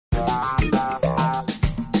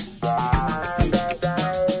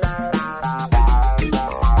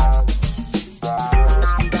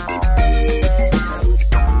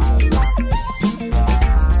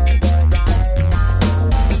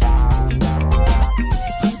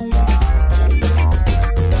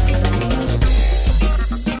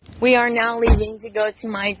We are now leaving to go to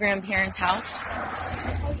my grandparents' house.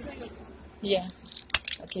 Yeah.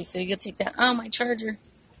 Okay, so you'll take that. Oh, my charger.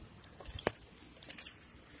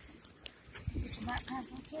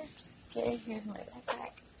 Okay, here's my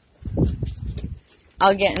backpack.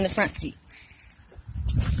 I'll get in the front seat.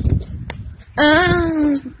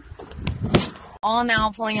 All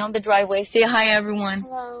now pulling out the driveway. Say hi, everyone.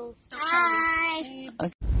 Hello. Hi.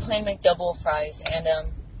 Okay. Plain McDouble fries, and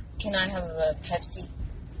can I have a Pepsi?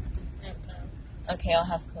 Okay, I'll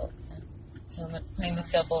have Coke then. So plain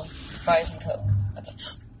McDouble fries and Coke. Okay.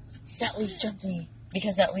 That leaf jumped me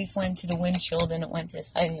because that leaf went to the windshield and it went to the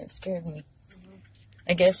side and it scared me.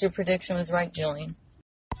 I guess your prediction was right, Jillian.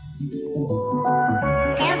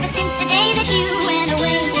 Ever since the day that you went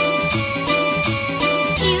away,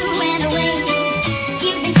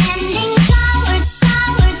 you've been sending flowers,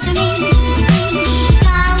 flowers to me,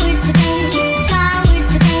 flowers today, flowers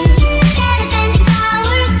today. Instead of sending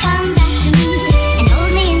flowers, come back to me and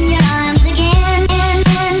hold me in your arms again.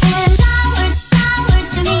 Flowers, flowers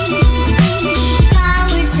to me,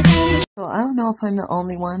 flowers today. So I don't know if I'm the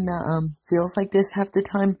only one that feels like this half the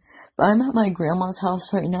time, but I'm at my grandma's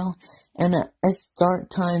house right now, and it's dark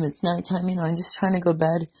time, it's nighttime, I'm just trying to go to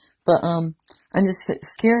bed, but I'm just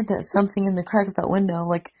scared that something in the crack of that window,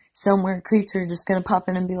 like somewhere creature just gonna pop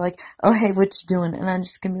in and be like, oh hey, what you doing? And I'm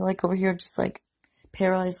just gonna be like over here just like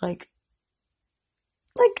paralyzed, like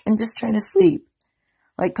I'm just trying to sleep.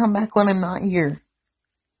 Like come back when I'm not here.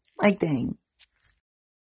 Like dang.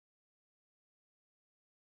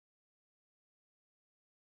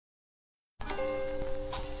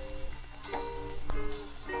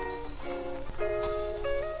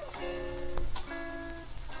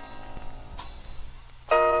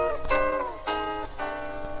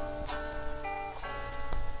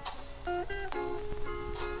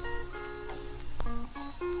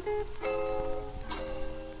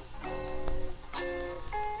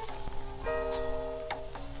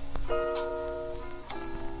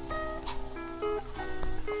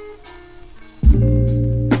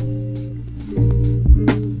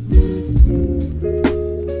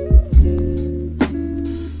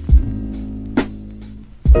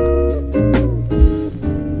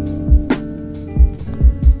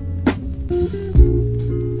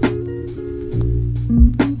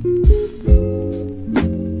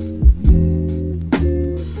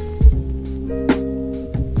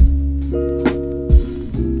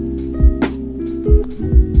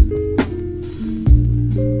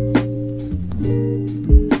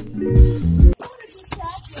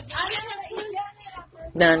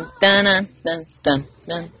 Dun dun dun dun dun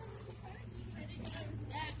dun.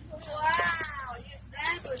 Wow,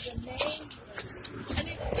 that was amazing.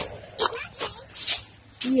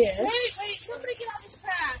 Yes. Wait, somebody get out this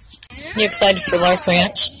trash. You excited for Lark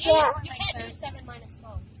Ranch? Yeah. You can't do 7 minus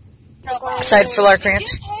 12. Excited for Lark Ranch? If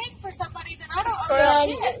you're paying for somebody, then I don't owe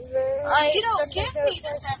you shit. You don't give me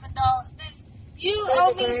the $7. Then you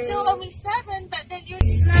still owe me 7, but then you're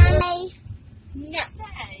Mommy. No.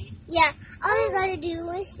 stay. Yeah, all you gotta do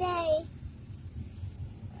is stay.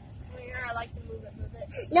 Here, I like to move it.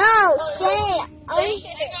 No, stay. Hang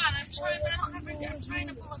on, I'm trying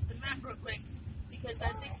to pull up the map real quick because I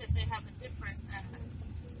think that they have a different.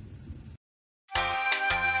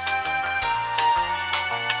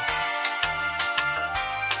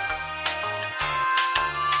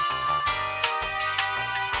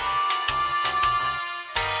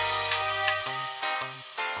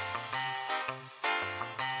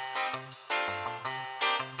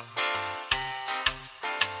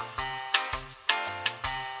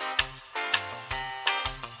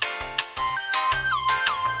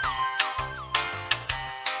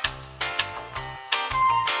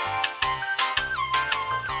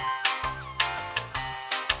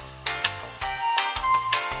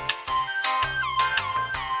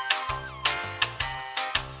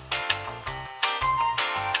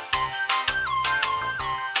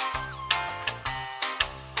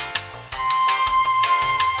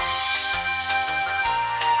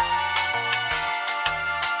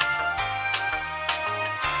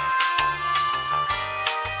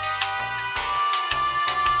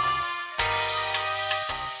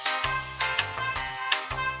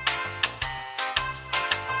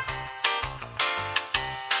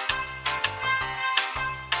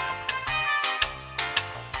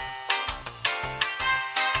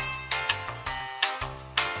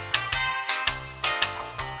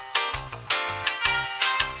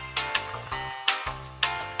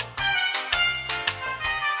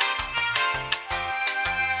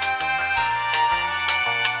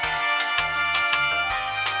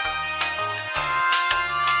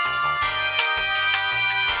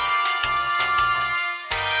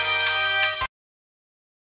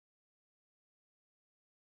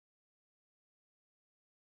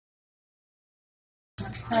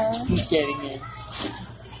 He's getting in.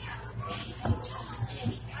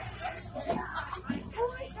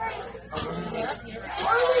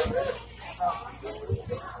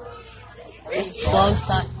 The slow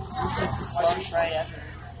sign. This is the slowest ride ever.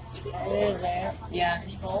 It is there. Yeah.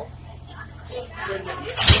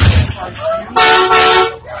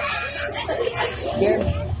 Scared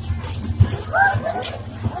me.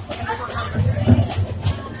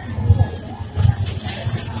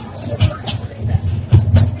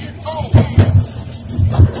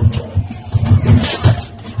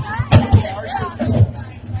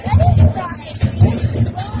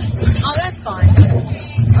 Oh, that's fine.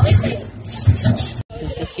 At least it's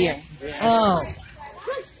this year. Oh.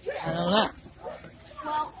 I don't know.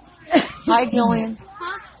 Hi, Julian.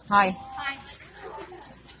 Huh? Hi. Hi.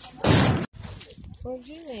 Where'd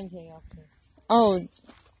you anything up there? Oh,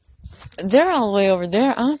 they're all the way over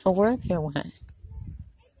there. I don't know where they went.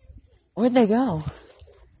 Where'd they go?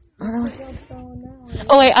 I don't know.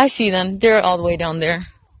 Oh, wait, I see them. They're all the way down there.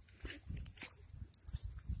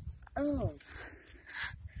 Oh.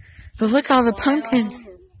 But look at all the pumpkins.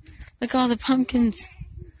 Look at all the pumpkins.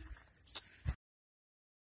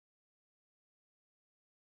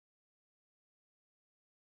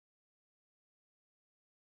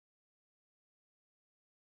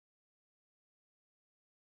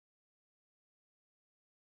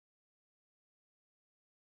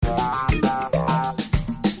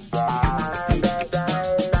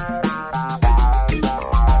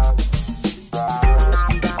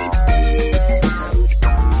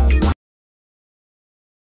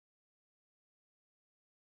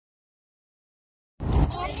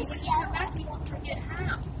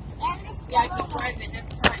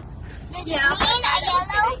 Yeah.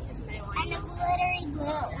 And a glittery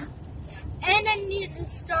glue. And I need to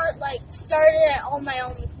start it on my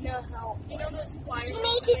own with no help. You know those flyers? He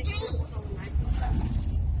made you dream.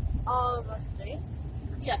 Oh, was it?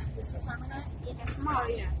 Yeah, this was Summer Night? Yeah, that's Mom. Oh,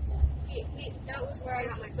 yeah. That was where I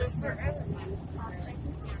got my first part ever.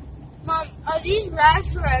 Mom, are these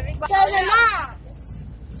rags for everybody? So they're not.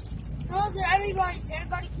 No, they're everybody's.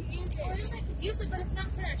 Everybody can use it. Everybody can use it, but it's not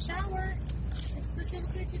for a shower. It's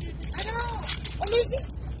specifically to do this. I know. And there's this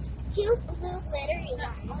cute blue glittery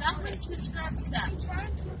one. That one's to scrub stuff. I'm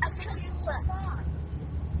trying to stop.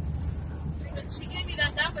 But she gave me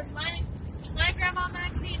that. That was my grandma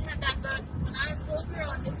Maxine had that book when I was a little girl.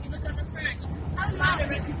 And if you look on the front, I found a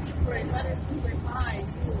recipe for a butterfinger pie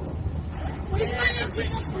too. Where's my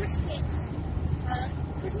Nintendo Switch case?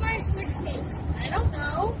 Where's my Switch case? I don't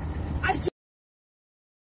know.